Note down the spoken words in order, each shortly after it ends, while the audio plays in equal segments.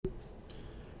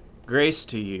Grace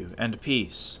to you and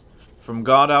peace from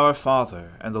God our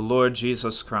Father and the Lord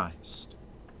Jesus Christ.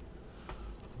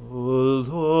 O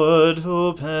Lord,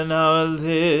 open our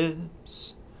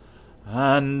lips,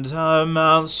 and our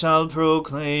mouth shall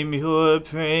proclaim your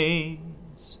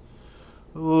praise.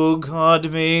 O God,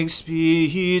 make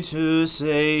speed to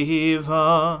save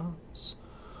us.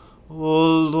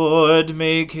 O Lord,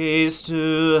 make haste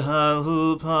to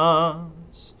help us.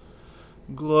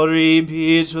 Glory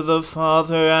be to the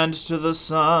Father, and to the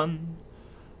Son,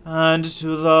 and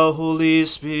to the Holy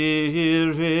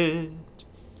Spirit,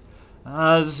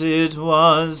 as it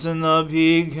was in the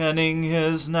beginning,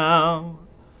 is now,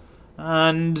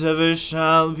 and ever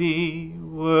shall be,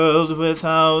 world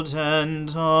without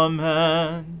end.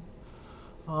 Amen.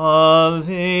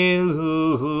 Alleluia.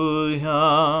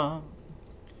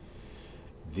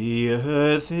 The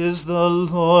earth is the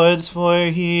Lord's, for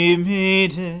he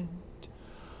made it.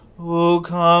 O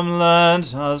come,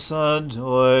 let us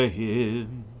adore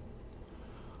him.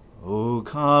 O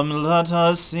come, let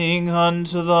us sing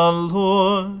unto the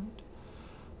Lord.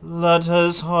 Let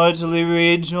us heartily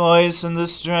rejoice in the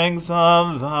strength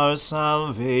of our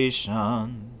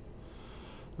salvation.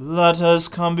 Let us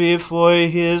come before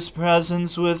his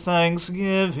presence with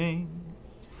thanksgiving,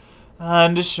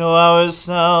 and show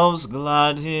ourselves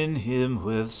glad in him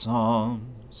with psalms.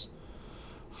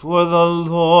 For the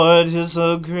Lord is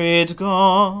a great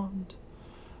God,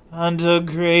 and a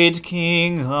great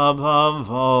King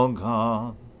above all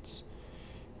gods.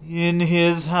 In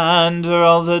his hand are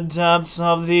all the depths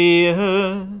of the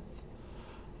earth,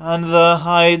 and the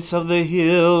heights of the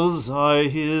hills are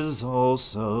his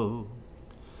also.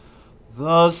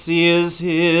 The sea is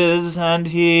his, and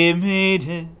he made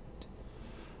it,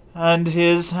 and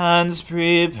his hands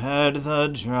prepared the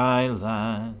dry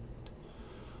land.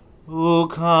 O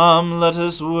come, let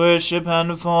us worship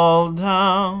and fall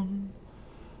down,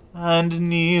 and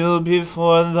kneel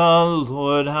before the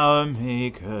Lord our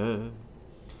Maker.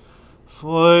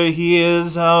 For he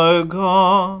is our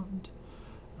God,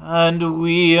 and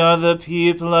we are the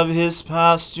people of his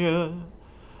pasture,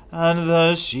 and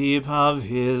the sheep of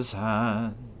his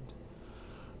hand.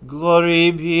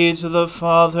 Glory be to the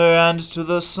Father, and to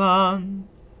the Son,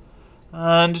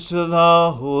 and to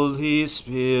the Holy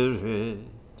Spirit,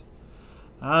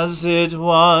 as it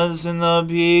was in the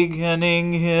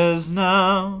beginning, is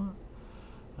now,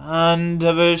 and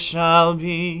ever shall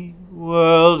be,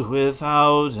 world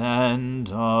without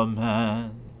end.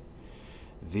 Amen.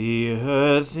 The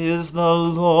earth is the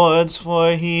Lord's,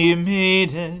 for he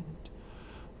made it.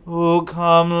 O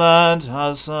come, let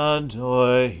us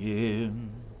adore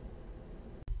him.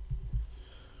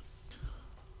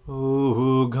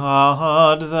 O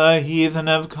God, the heathen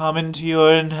have come into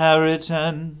your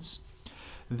inheritance.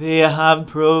 They have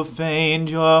profaned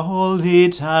your holy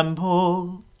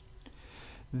temple.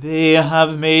 They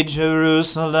have made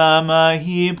Jerusalem a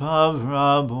heap of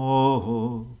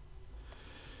rubble.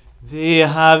 They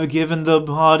have given the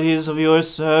bodies of your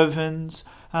servants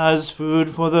as food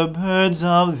for the birds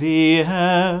of the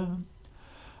air,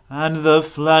 and the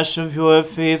flesh of your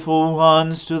faithful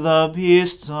ones to the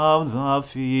beasts of the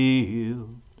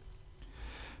field.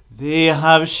 They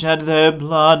have shed their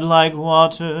blood like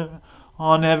water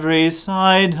on every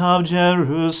side of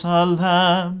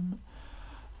Jerusalem,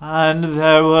 and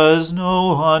there was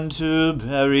no one to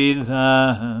bury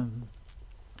them.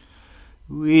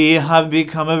 We have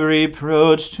become a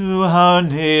reproach to our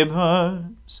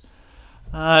neighbors,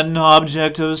 an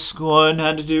object of scorn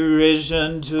and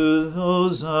derision to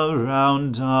those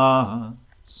around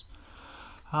us.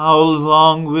 How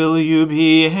long will you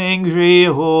be angry,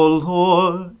 O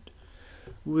Lord?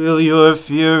 Will your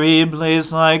fury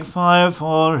blaze like fire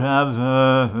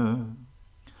forever?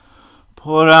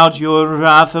 Pour out your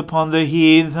wrath upon the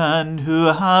heathen who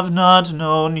have not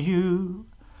known you,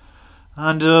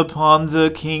 and upon the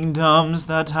kingdoms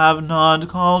that have not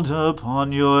called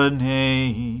upon your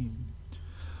name.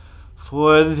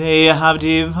 For they have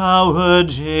devoured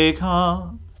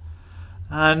Jacob,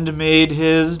 and made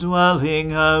his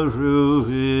dwelling a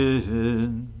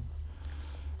ruin.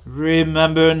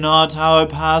 Remember not our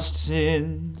past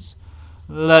sins.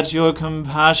 Let your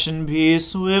compassion be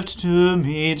swift to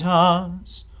meet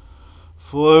us,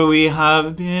 for we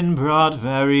have been brought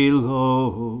very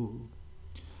low.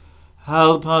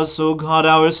 Help us, O God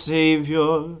our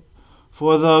Saviour,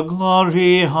 for the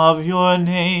glory of your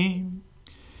name.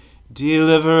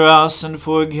 Deliver us and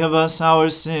forgive us our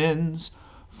sins,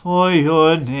 for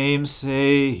your name's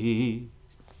sake.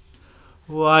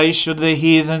 Why should the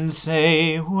heathen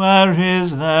say, where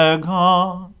is their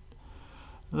God?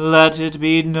 Let it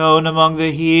be known among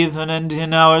the heathen and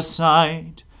in our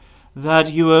sight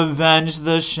that you avenge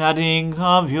the shedding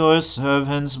of your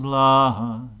servants'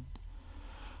 blood.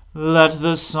 Let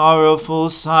the sorrowful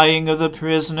sighing of the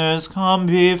prisoners come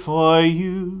before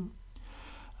you,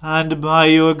 and by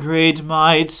your great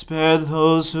might spare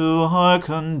those who are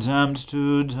condemned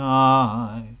to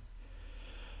die.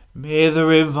 May the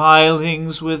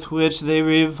revilings with which they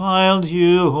reviled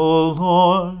you, O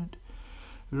Lord,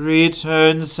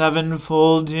 return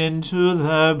sevenfold into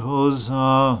their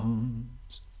bosoms.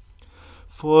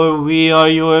 For we are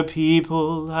your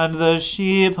people and the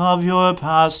sheep of your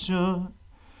pasture.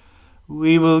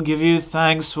 We will give you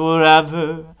thanks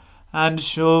forever and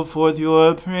show forth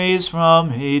your praise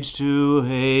from age to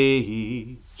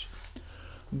age.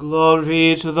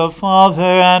 Glory to the Father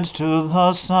and to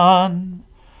the Son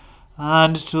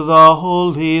and to the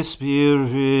Holy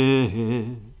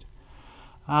Spirit,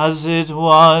 as it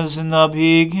was in the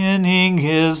beginning,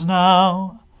 is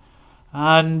now,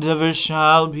 and ever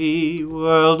shall be,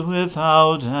 world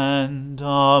without end.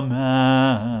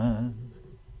 Amen.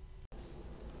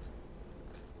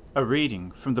 A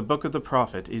reading from the book of the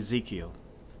prophet Ezekiel.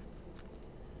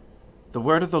 The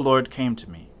word of the Lord came to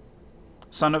me.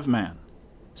 Son of man,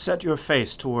 set your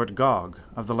face toward Gog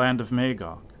of the land of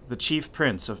Magog, the chief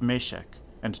prince of Meshech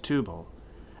and Tubal,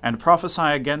 and prophesy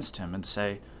against him, and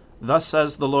say, Thus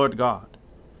says the Lord God,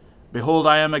 Behold,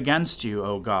 I am against you,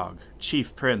 O Gog,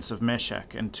 chief prince of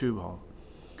Meshech and Tubal.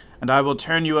 And I will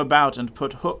turn you about and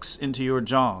put hooks into your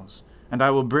jaws, and I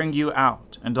will bring you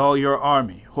out, and all your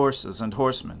army, horses and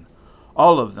horsemen,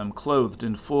 all of them clothed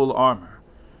in full armor,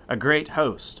 a great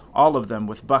host, all of them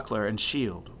with buckler and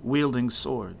shield, wielding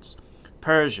swords.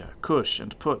 Persia, Cush,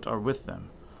 and Put are with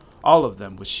them, all of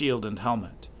them with shield and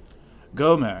helmet.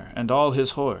 Gomer and all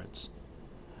his hordes.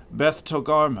 Beth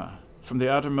Togarmah, from the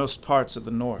uttermost parts of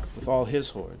the north, with all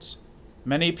his hordes.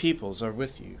 Many peoples are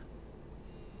with you.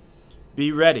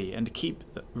 Be ready and keep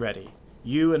ready,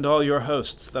 you and all your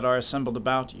hosts that are assembled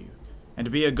about you,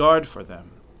 and be a guard for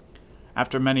them.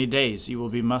 After many days you will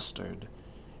be mustered.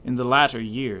 In the latter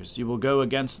years you will go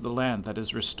against the land that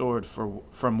is restored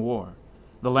from war,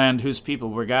 the land whose people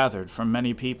were gathered from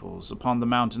many peoples upon the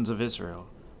mountains of Israel,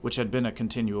 which had been a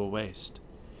continual waste.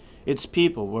 Its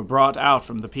people were brought out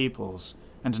from the peoples,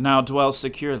 and now dwell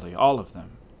securely, all of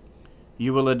them.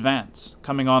 You will advance,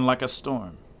 coming on like a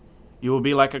storm. You will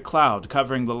be like a cloud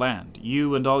covering the land,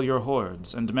 you and all your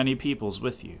hordes, and many peoples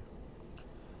with you.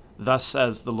 Thus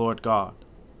says the Lord God,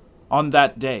 On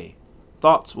that day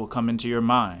thoughts will come into your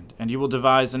mind, and you will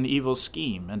devise an evil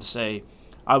scheme, and say,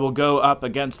 I will go up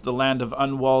against the land of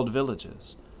unwalled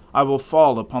villages. I will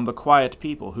fall upon the quiet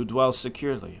people who dwell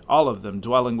securely, all of them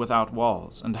dwelling without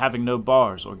walls, and having no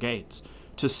bars or gates,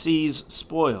 to seize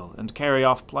spoil and carry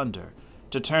off plunder,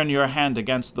 to turn your hand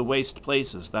against the waste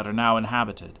places that are now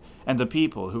inhabited, and the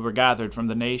people who were gathered from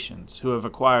the nations, who have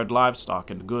acquired livestock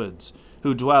and goods,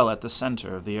 who dwell at the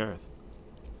center of the earth.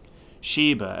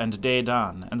 Sheba and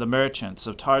Dedan and the merchants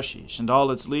of Tarshish and all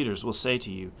its leaders will say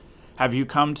to you, Have you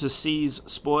come to seize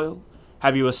spoil?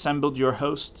 Have you assembled your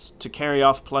hosts to carry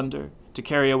off plunder, to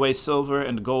carry away silver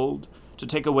and gold, to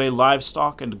take away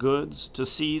livestock and goods, to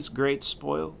seize great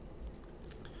spoil?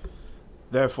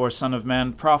 Therefore, Son of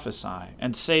man, prophesy,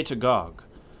 and say to Gog,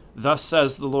 Thus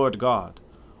says the Lord God,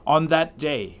 On that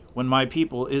day, when my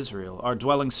people Israel are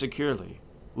dwelling securely,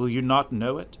 will you not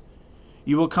know it?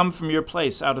 You will come from your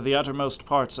place out of the uttermost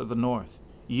parts of the north,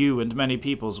 you and many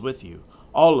peoples with you,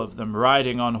 all of them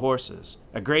riding on horses,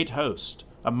 a great host,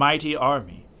 a mighty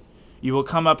army. You will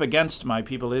come up against my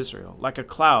people Israel, like a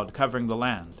cloud covering the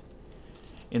land.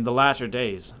 In the latter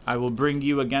days I will bring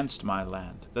you against my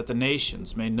land, that the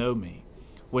nations may know me,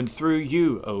 when through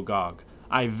you, O Gog,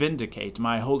 I vindicate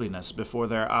my holiness before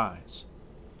their eyes.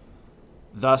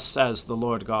 Thus says the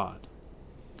Lord God,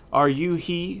 Are you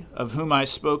he of whom I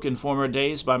spoke in former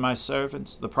days by my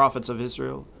servants, the prophets of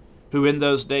Israel, who in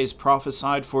those days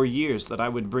prophesied for years that I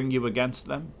would bring you against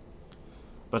them?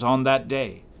 But on that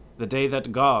day, the day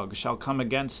that Gog shall come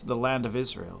against the land of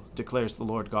Israel, declares the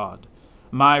Lord God,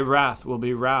 my wrath will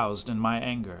be roused in my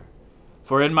anger.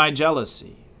 For in my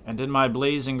jealousy and in my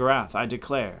blazing wrath I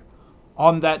declare,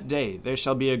 On that day there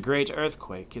shall be a great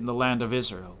earthquake in the land of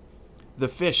Israel. The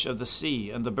fish of the sea,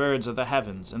 and the birds of the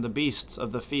heavens, and the beasts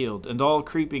of the field, and all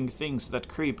creeping things that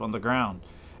creep on the ground,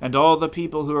 and all the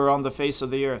people who are on the face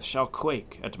of the earth shall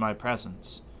quake at my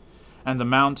presence. And the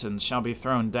mountains shall be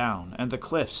thrown down, and the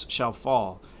cliffs shall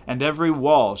fall, and every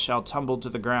wall shall tumble to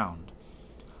the ground.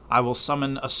 I will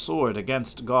summon a sword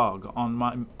against Gog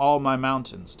on all my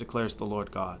mountains, declares the Lord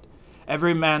God.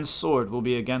 Every man's sword will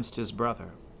be against his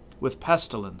brother. With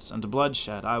pestilence and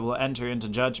bloodshed I will enter into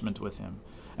judgment with him,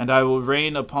 and I will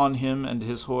rain upon him and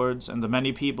his hordes and the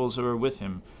many peoples who are with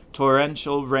him,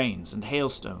 torrential rains and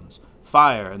hailstones,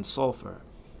 fire and sulfur.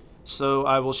 So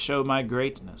I will show my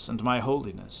greatness and my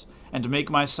holiness, and make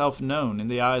myself known in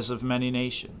the eyes of many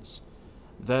nations.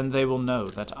 Then they will know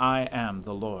that I am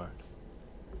the Lord.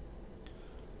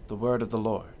 The word of the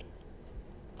Lord.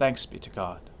 Thanks be to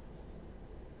God.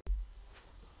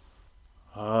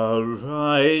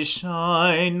 Arise,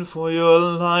 shine, for your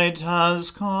light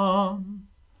has come,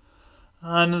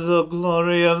 and the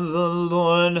glory of the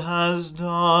Lord has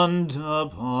dawned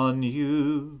upon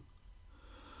you.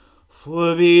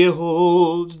 For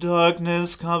behold,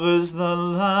 darkness covers the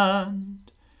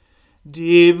land,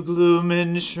 deep gloom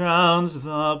enshrouds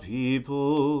the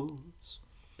peoples.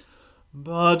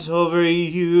 But over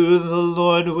you the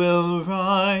Lord will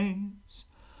rise,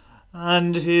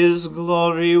 and his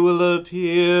glory will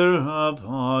appear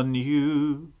upon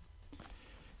you.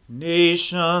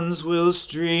 Nations will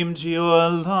stream to your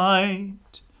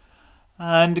light,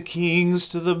 and kings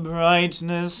to the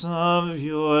brightness of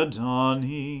your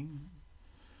dawning.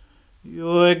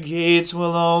 Your gates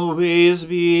will always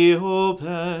be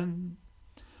open.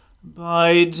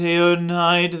 By day or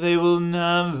night they will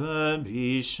never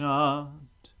be shut.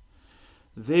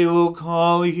 They will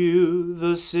call you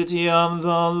the city of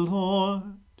the Lord,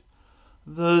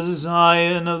 the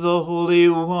Zion of the Holy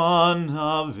One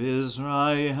of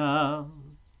Israel.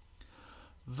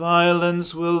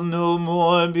 Violence will no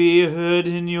more be heard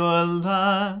in your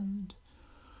land,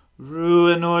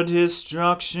 ruin or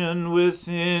destruction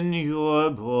within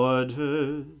your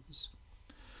borders.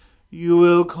 You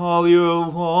will call your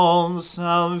walls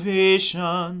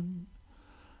salvation,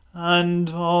 and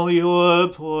all your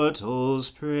portals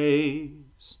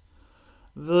praise.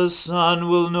 The sun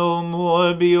will no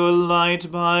more be your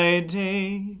light by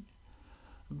day.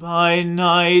 By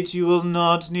night you will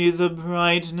not need the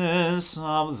brightness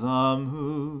of the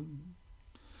moon.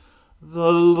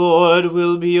 The Lord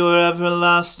will be your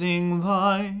everlasting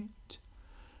light,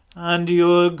 and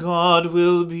your God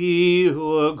will be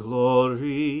your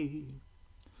glory.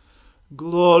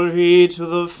 Glory to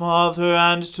the Father,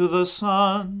 and to the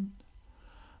Son,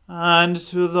 and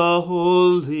to the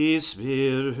Holy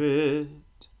Spirit,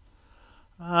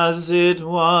 as it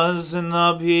was in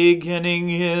the beginning,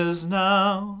 is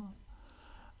now,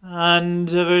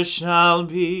 and ever shall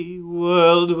be,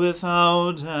 world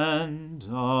without end.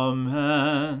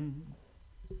 Amen.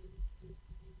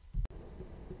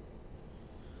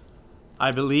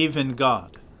 I believe in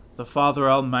God, the Father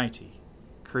Almighty,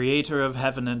 creator of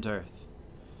heaven and earth.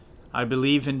 I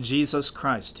believe in Jesus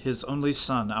Christ, his only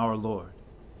Son, our Lord.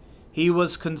 He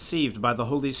was conceived by the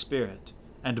Holy Spirit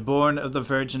and born of the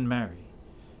Virgin Mary.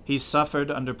 He suffered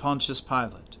under Pontius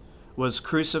Pilate, was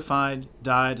crucified,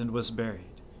 died, and was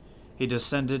buried. He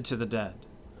descended to the dead.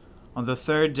 On the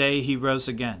third day he rose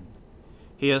again.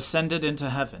 He ascended into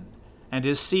heaven, and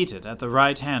is seated at the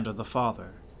right hand of the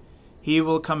Father. He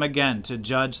will come again to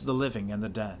judge the living and the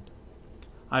dead.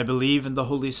 I believe in the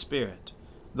Holy Spirit,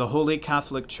 the Holy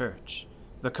Catholic Church,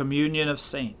 the communion of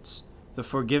saints, the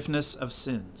forgiveness of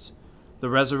sins, the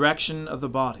resurrection of the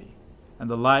body, and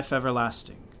the life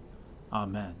everlasting.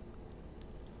 Amen.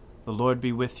 The Lord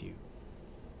be with you.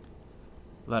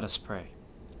 Let us pray.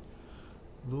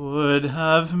 Lord,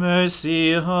 have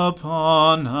mercy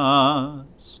upon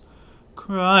us.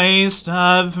 Christ,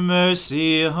 have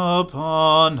mercy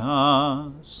upon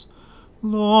us.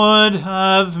 Lord,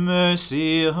 have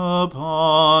mercy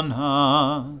upon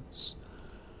us.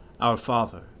 Our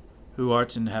Father, who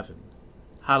art in heaven,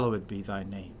 hallowed be thy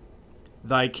name.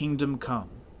 Thy kingdom come,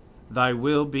 thy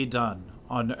will be done,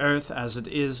 on earth as it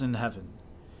is in heaven.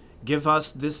 Give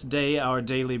us this day our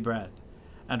daily bread,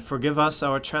 and forgive us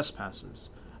our trespasses,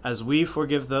 as we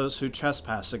forgive those who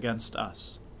trespass against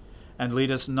us. And lead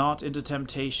us not into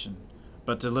temptation,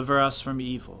 but deliver us from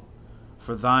evil.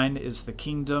 For thine is the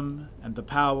kingdom, and the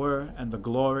power, and the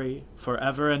glory,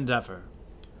 forever and ever.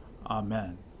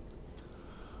 Amen.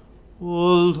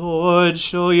 O Lord,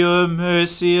 show your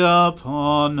mercy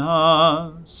upon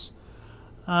us,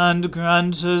 and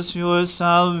grant us your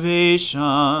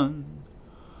salvation.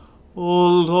 O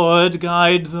Lord,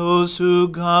 guide those who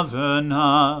govern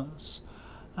us,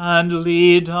 and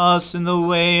lead us in the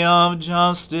way of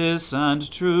justice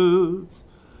and truth.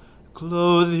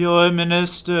 Clothe your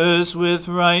ministers with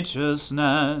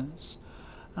righteousness,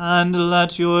 and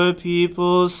let your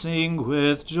people sing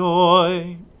with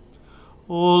joy.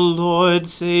 O Lord,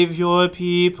 save your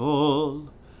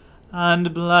people,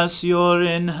 and bless your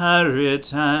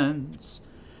inheritance.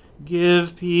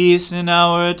 Give peace in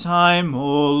our time,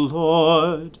 O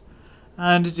Lord,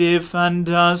 and defend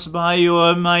us by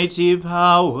your mighty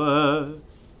power.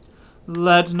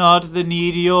 Let not the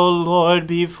needy, O Lord,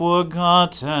 be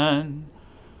forgotten,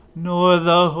 nor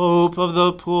the hope of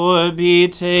the poor be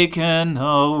taken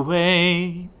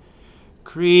away.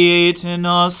 Create in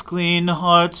us clean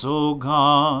hearts, O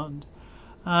God,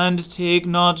 and take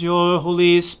not your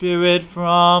Holy Spirit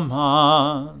from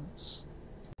us.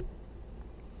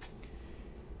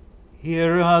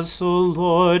 Hear us, O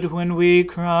Lord, when we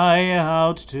cry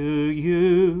out to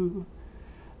you,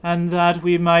 and that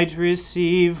we might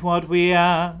receive what we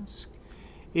ask,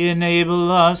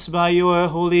 enable us by your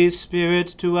Holy Spirit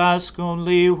to ask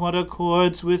only what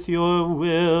accords with your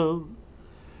will.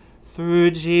 Through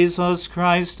Jesus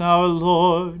Christ our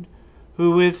Lord,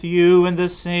 who with you in the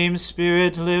same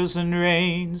Spirit lives and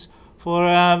reigns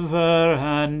forever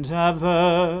and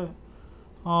ever.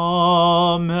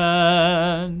 Amen.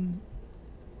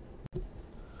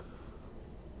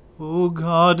 O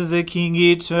God, the King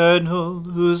eternal,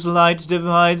 whose light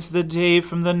divides the day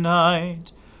from the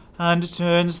night, and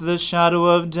turns the shadow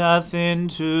of death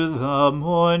into the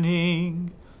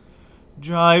morning,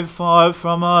 drive far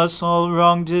from us all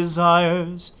wrong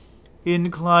desires,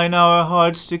 incline our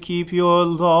hearts to keep your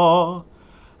law,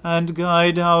 and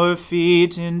guide our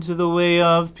feet into the way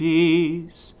of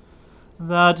peace,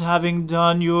 that having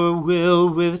done your will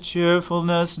with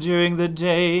cheerfulness during the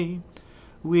day,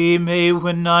 we may,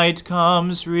 when night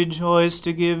comes, rejoice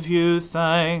to give you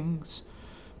thanks.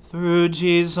 Through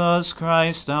Jesus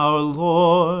Christ our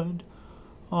Lord.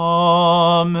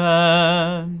 Amen.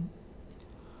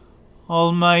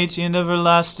 Almighty and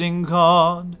everlasting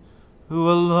God, who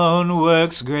alone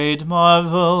works great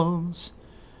marvels,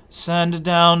 send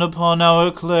down upon our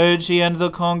clergy and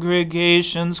the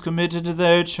congregations committed to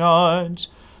their charge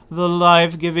the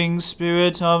life-giving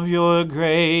Spirit of your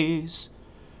grace.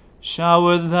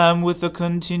 Shower them with the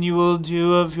continual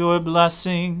dew of your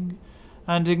blessing,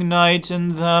 and ignite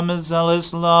in them a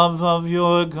zealous love of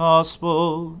your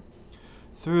gospel.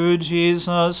 Through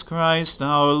Jesus Christ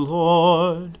our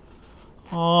Lord.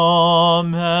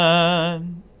 Amen.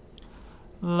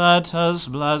 Let us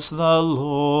bless the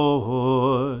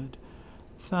Lord.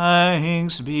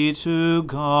 Thanks be to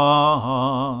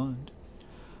God.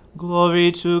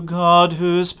 Glory to God,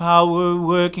 whose power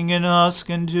working in us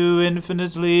can do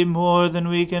infinitely more than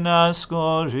we can ask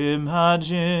or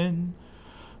imagine.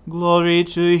 Glory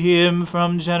to him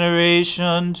from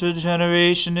generation to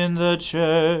generation in the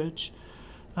church,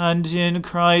 and in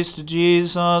Christ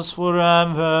Jesus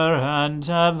forever and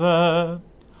ever.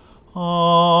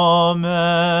 Amen.